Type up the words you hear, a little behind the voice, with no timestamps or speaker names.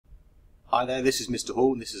Hi there, this is Mr.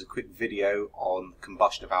 Hall, and this is a quick video on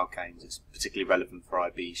combustion of alkanes. It's particularly relevant for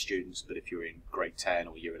IB students, but if you're in grade 10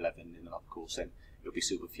 or year 11 in another course, then it'll be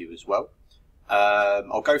suitable for you as well.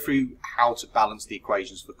 I'll go through how to balance the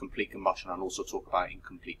equations for complete combustion and also talk about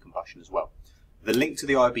incomplete combustion as well. The link to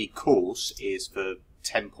the IB course is for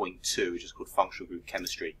 10.2, which is called Functional Group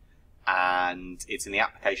Chemistry, and it's in the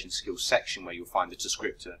application skills section where you'll find the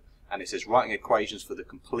descriptor, and it says writing equations for the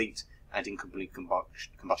complete and incomplete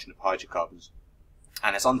combustion of hydrocarbons,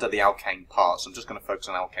 and it's under the alkane part, so I'm just going to focus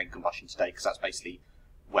on alkane combustion today because that's basically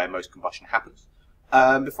where most combustion happens.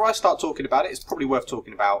 Before I start talking about it, it's probably worth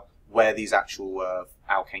talking about where these actual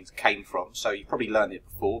alkanes came from. So you've probably learned it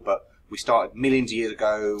before, but we started millions of years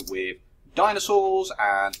ago with dinosaurs,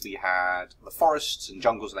 and we had the forests and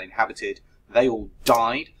jungles they inhabited. They all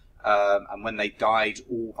died, and when they died,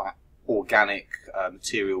 all that organic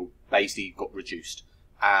material basically got reduced.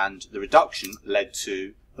 And the reduction led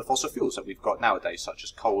to the fossil fuels that we've got nowadays, such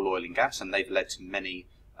as coal, oil and gas, and they've led to many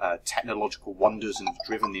technological wonders and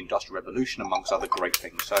driven the Industrial Revolution, amongst other great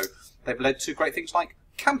things. So they've led to great things like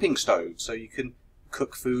camping stoves, so you can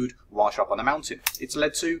cook food whilst you're up on a mountain. It's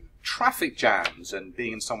led to traffic jams, and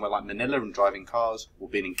being in somewhere like Manila and driving cars, or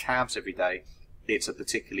being in cabs every day, it's a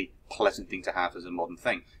particularly pleasant thing to have as a modern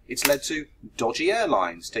thing. It's led to dodgy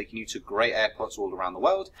airlines, taking you to great airports all around the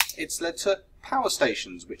world. It's led to power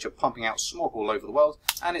stations, which are pumping out smog all over the world,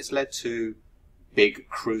 and it's led to big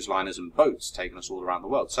cruise liners and boats taking us all around the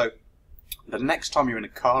world. So the next time you're in a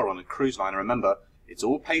car or on a cruise liner, remember, it's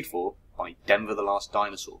all paid for by Denver the Last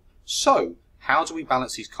Dinosaur. So how do we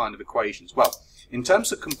balance these kind of equations? Well, in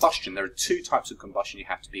terms of combustion, there are two types of combustion you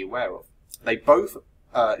have to be aware of. They both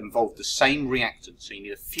involve the same reactant, so you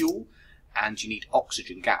need a fuel and you need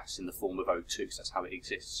oxygen gas in the form of O2, so that's how it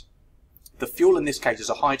exists. The fuel in this case is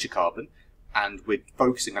a hydrocarbon, and we're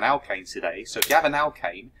focusing on alkanes today. So if you have an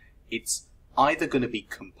alkane, it's either going to be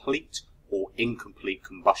complete or incomplete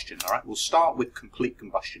combustion. All right, we'll start with complete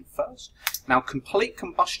combustion first. Now, complete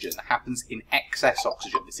combustion happens in excess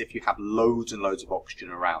oxygen. It's if you have loads and loads of oxygen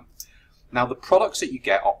around. Now, the products that you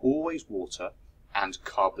get are always water and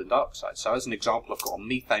carbon dioxide. So as an example, I've got a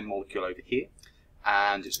methane molecule over here,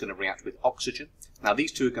 and it's going to react with oxygen. Now,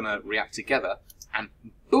 these two are going to react together, and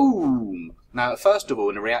boom! Now, first of all,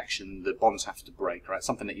 in a reaction, the bonds have to break, right?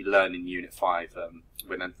 Something that you learn in Unit 5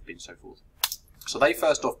 with enthalpy and so forth. So they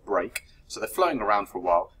first off break, so they're flowing around for a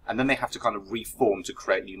while, and then they have to kind of reform to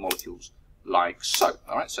create new molecules, like so.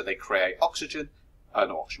 All right, so they create oxygen, not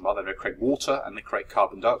oxygen, rather, they create water, and they create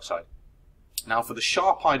carbon dioxide. Now, for the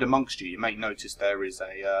sharp-eyed amongst you, you may notice there is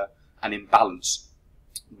an imbalance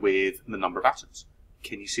with the number of atoms.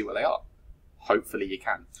 Can you see what they are? Hopefully you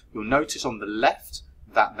can. You'll notice on the left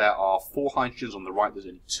that there are 4 hydrogens, on the right there's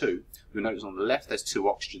only 2. You'll notice on the left there's 2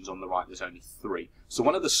 oxygens, on the right there's only 3. So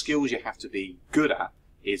one of the skills you have to be good at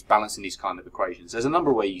is balancing these kind of equations. There's a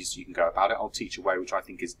number of ways you can go about it. I'll teach a way which I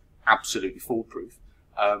think is absolutely foolproof.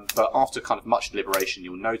 But after kind of much deliberation,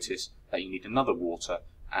 you'll notice that you need another water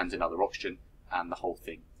and another oxygen, and the whole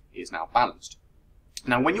thing is now balanced.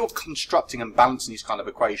 Now, when you're constructing and balancing these kind of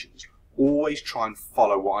equations, always try and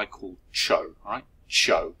follow what I call CHO, all right?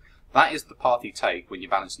 CHO. That is the path you take when you're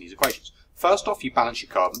balancing these equations. First off, you balance your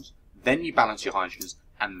carbons, then you balance your hydrogens,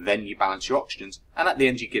 and then you balance your oxygens, and at the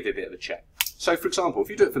end you give it a bit of a check. So, for example, if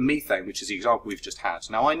you do it for methane, which is the example we've just had,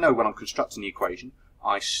 now I know when I'm constructing the equation,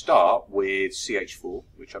 I start with CH4,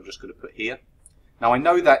 which I'm just going to put here. Now I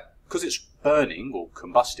know that because it's burning or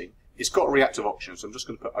combusting, it's got a reactive oxygen, so I'm just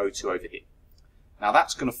going to put O2 over here. Now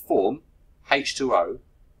that's going to form H2O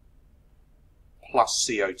plus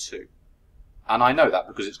CO2. And I know that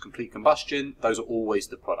because it's complete combustion, those are always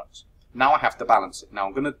the products. Now I have to balance it. Now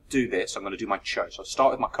I'm going to do this, I'm going to do my CHO. So I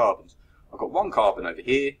start with my carbons. I've got 1 carbon over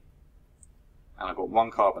here, and I've got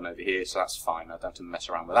 1 carbon over here, so that's fine. I don't have to mess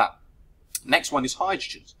around with that. Next one is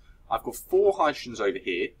hydrogens. I've got 4 hydrogens over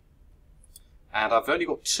here, and I've only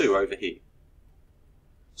got 2 over here.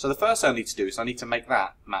 So the first thing I need to do is I need to make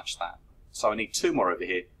that match that. So I need 2 more over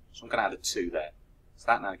here, so I'm going to add a 2 there. So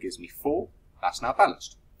that now gives me 4. That's now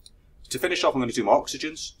balanced. To finish off, I'm going to do my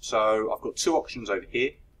oxygens. So I've got 2 oxygens over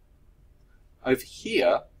here. Over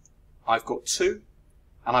here, I've got 2,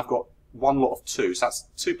 and I've got 1 lot of 2. So that's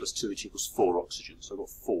 2 plus 2, which equals 4 oxygens. So I've got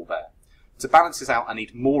 4 there. To balance this out, I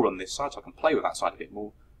need more on this side, so I can play with that side a bit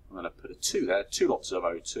more. I'm going to put a 2 there. 2 lots of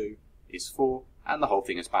O2 is 4, and the whole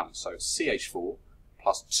thing is balanced. So CH4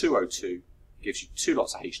 plus 2O2 gives you 2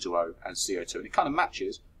 lots of H2O and CO2, and it kind of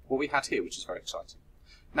matches what we had here, which is very exciting.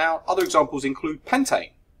 Now, other examples include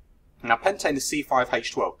pentane. Now, pentane is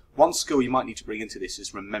C5H12. One skill you might need to bring into this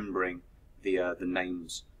is remembering the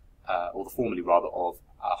names, or the formulae rather, of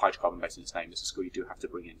hydrocarbon based in its name. It's a skill you do have to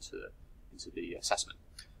bring into the assessment.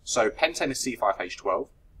 So pentane is C5H12,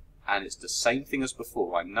 and it's the same thing as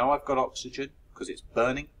before. I know I've got oxygen because it's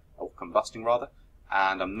burning, or combusting rather,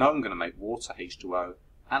 and I know I'm going to make water, H2O,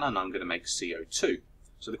 and I know I'm going to make CO2.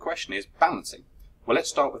 So the question is balancing. Well, let's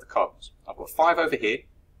start with the carbons. I've got 5 over here,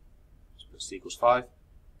 so put C equals 5.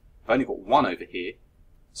 I've only got 1 over here,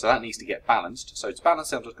 so that needs to get balanced. So to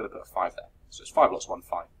balance it, I'm just going to put a 5 there. So it's 5 lots 1,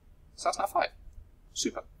 5. So that's now 5.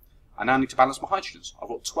 Super. I now need to balance my hydrogens. I've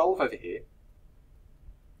got 12 over here,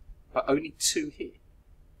 but only 2 here.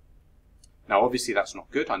 Now obviously that's not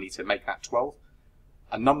good. I need to make that 12.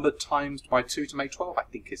 A number times by 2 to make 12, I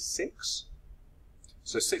think, is 6.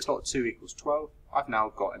 So 6 lot 2 equals 12. I've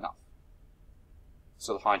now got enough.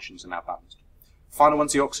 So the hydrogens are now balanced. Final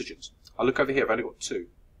one's the oxygens. I look over here, I've only got 2.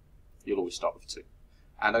 You'll always start with 2.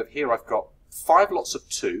 And over here I've got 5 lots of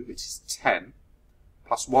 2, which is 10,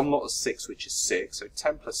 plus 1 lot of 6, which is 6. So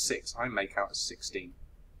 10 plus 6, I make out as 16.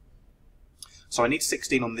 So I need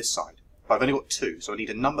 16 on this side. But I've only got 2, so I need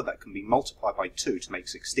a number that can be multiplied by 2 to make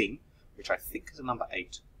 16, which I think is a number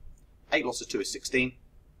 8. 8 lots of 2 is 16.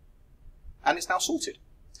 And it's now sorted.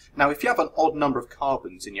 Now, if you have an odd number of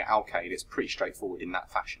carbons in your alkane, it's pretty straightforward in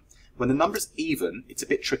that fashion. When the number is even, it's a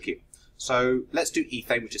bit trickier. So let's do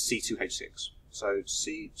ethane, which is C2H6. So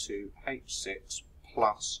C2H6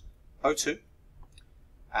 plus O2,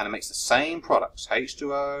 and it makes the same products,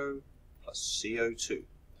 H2O plus CO2.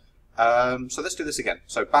 So let's do this again.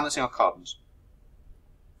 So balancing our carbons.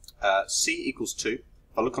 C equals 2.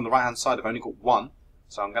 If I look on the right hand side, I've only got 1,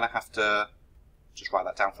 so I'm going to have to just write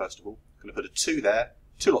that down first of all. I'm going to put a 2 there,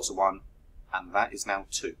 2 lots of 1, and that is now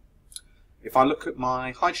 2. If I look at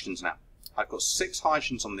my hydrogens now, I've got 6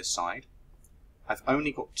 hydrogens on this side. I've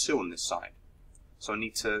only got 2 on this side. So I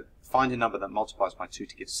need to find a number that multiplies by 2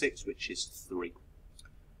 to give 6, which is 3.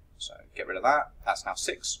 So get rid of that. That's now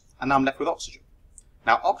 6. And now I'm left with oxygen.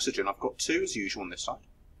 Now oxygen, I've got 2 as usual on this side.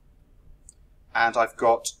 And I've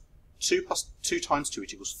got 2 plus 2 times 2,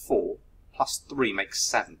 which equals 4, plus 3 makes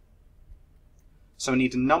 7. So I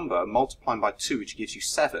need a number multiplying by 2, which gives you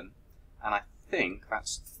 7, and I think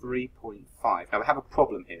that's 3.5. Now we have a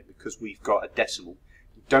problem here because we've got a decimal.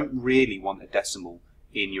 You don't really want a decimal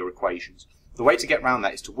in your equations. The way to get around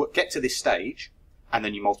that is to get to this stage, and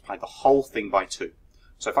then you multiply the whole thing by 2.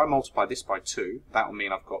 So if I multiply this by 2, that will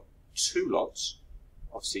mean I've got 2 lots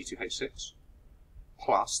of C2H6,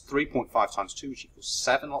 plus 3.5 times 2, which equals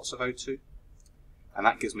 7 lots of O2, and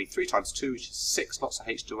that gives me 3 times 2, which is 6 lots of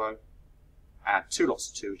H2O, and 2 lots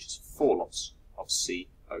of 2, which is 4 lots of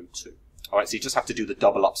CO2. Alright, so you just have to do the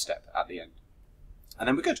double up step at the end. And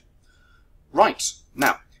then we're good. Right,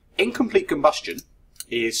 now, incomplete combustion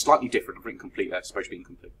is slightly different. I've written complete there, it's supposed to be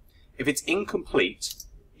incomplete. If it's incomplete,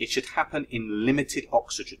 it should happen in limited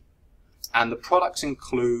oxygen. And the products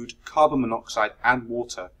include carbon monoxide and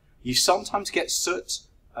water. You sometimes get soot,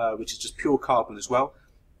 which is just pure carbon as well.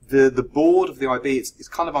 The board of the IB, it's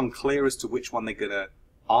kind of unclear as to which one they're going to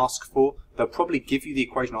ask for. They'll probably give you the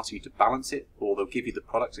equation, ask you to balance it, or they'll give you the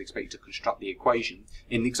products and expect you to construct the equation.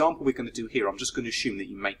 In the example we're going to do here, I'm just going to assume that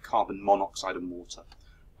you make carbon monoxide and water.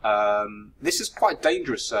 This is quite a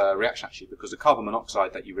dangerous reaction actually, because the carbon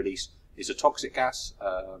monoxide that you release is a toxic gas,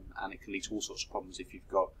 and it can lead to all sorts of problems if you've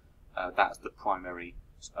got that as the primary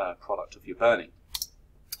product of your burning.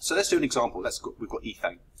 So let's do an example. We've got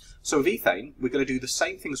ethane. So with ethane, we're going to do the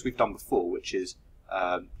same thing as we've done before, which is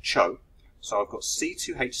CHO. So I've got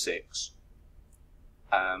C2H6,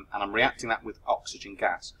 and I'm reacting that with oxygen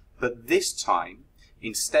gas. But this time,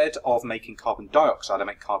 instead of making carbon dioxide, I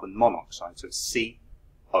make carbon monoxide, so it's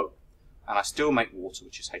CO. And I still make water,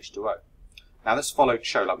 which is H2O. Now let's follow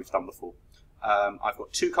CHO like we've done before. I've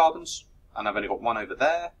got 2 carbons, and I've only got 1 over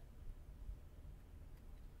there.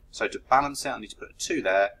 So to balance it, I need to put a 2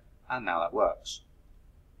 there, and now that works.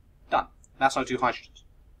 Done. Now let's do hydrogens.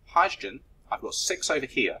 Hydrogen, I've got 6 over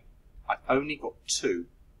here. I've only got 2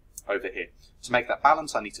 over here. To make that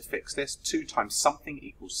balance, I need to fix this. 2 times something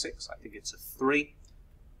equals 6. I think it's a 3.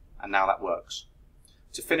 And now that works.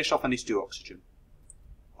 To finish off, I need to do oxygen.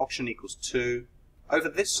 Oxygen equals 2. Over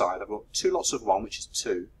this side, I've got 2 lots of 1, which is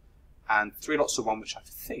 2, and 3 lots of 1, which I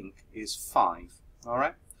think is 5.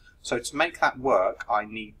 Alright? So to make that work, I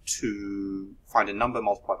need to find a number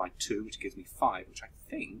multiplied by 2, which gives me 5, which I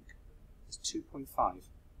think is 2.5.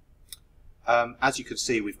 As you can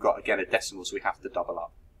see, we've got, again, a decimal, so we have to double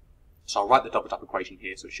up. So I'll write the doubled up equation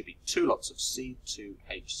here, so it should be 2 lots of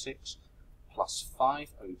C2H6 plus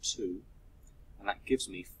 5O2, and that gives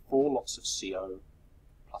me 4 lots of CO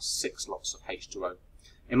plus 6 lots of H2O.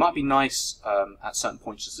 It might be nice at certain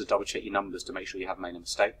points just to double check your numbers to make sure you haven't made a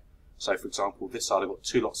mistake. So for example, this side I've got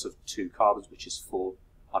 2 lots of 2 carbons, which is 4.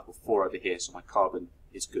 I've got 4 over here, so my carbon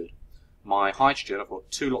is good. My hydrogen, I've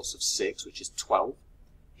got 2 lots of 6, which is 12.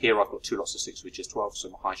 Here I've got 2 lots of 6, which is 12, so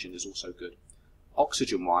my hydrogen is also good.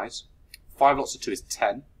 Oxygen-wise, 5 lots of 2 is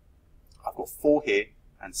 10. I've got 4 here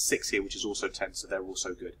and 6 here, which is also 10, so they're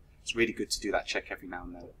also good. It's really good to do that check every now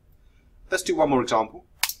and then. Let's do one more example.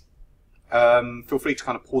 Feel free to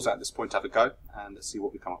kind of pause at this point, have a go, and let's see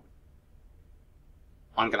what we come up with.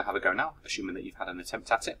 I'm going to have a go now, assuming that you've had an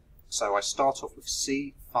attempt at it. So I start off with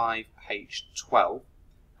C5H12,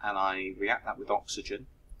 and I react that with oxygen,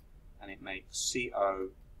 and it makes CO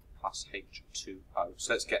plus H2O.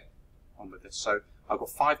 So let's get on with this. So I've got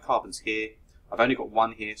 5 carbons here. I've only got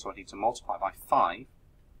 1 here, so I need to multiply by 5.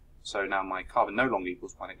 So now my carbon no longer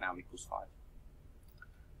equals 1, it now equals 5.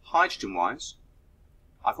 Hydrogen-wise,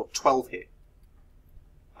 I've got 12 here.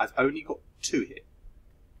 I've only got 2 here.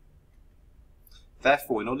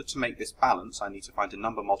 Therefore, in order to make this balance, I need to find a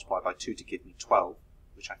number multiplied by 2 to give me 12,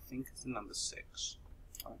 which I think is the number 6.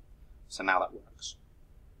 Right. So now that works.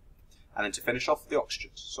 And then to finish off the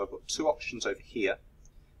oxygens, so I've got 2 oxygens over here,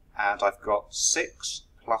 and I've got 6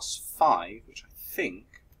 plus 5, which I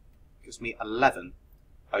think gives me 11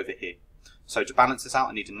 over here. So to balance this out,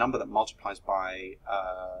 I need a number that multiplies by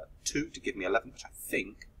 2 to give me 11, which I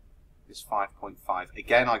think is 5.5.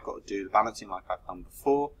 Again, I've got to do the balancing like I've done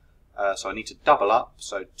before. So I need to double up.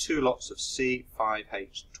 So 2 lots of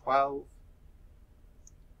C5H12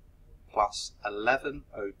 plus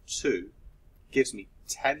 11O2 gives me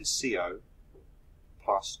 10CO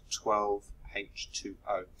plus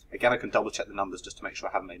 12H2O. Again, I can double check the numbers just to make sure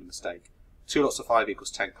I haven't made a mistake. 2 lots of 5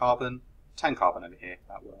 equals 10 carbon. 10 carbon over here,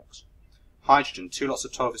 that works. Hydrogen, 2 lots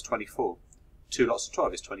of 12 is 24. 2 lots of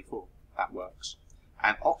 12 is 24, that works.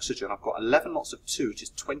 And oxygen, I've got 11 lots of 2, which is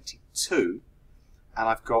 22. And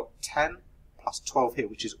I've got 10 plus 12 here,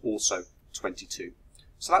 which is also 22.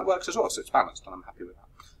 So that works as well, so it's balanced, and I'm happy with that.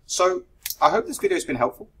 So I hope this video has been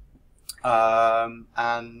helpful,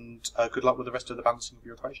 and good luck with the rest of the balancing of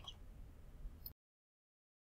your equations.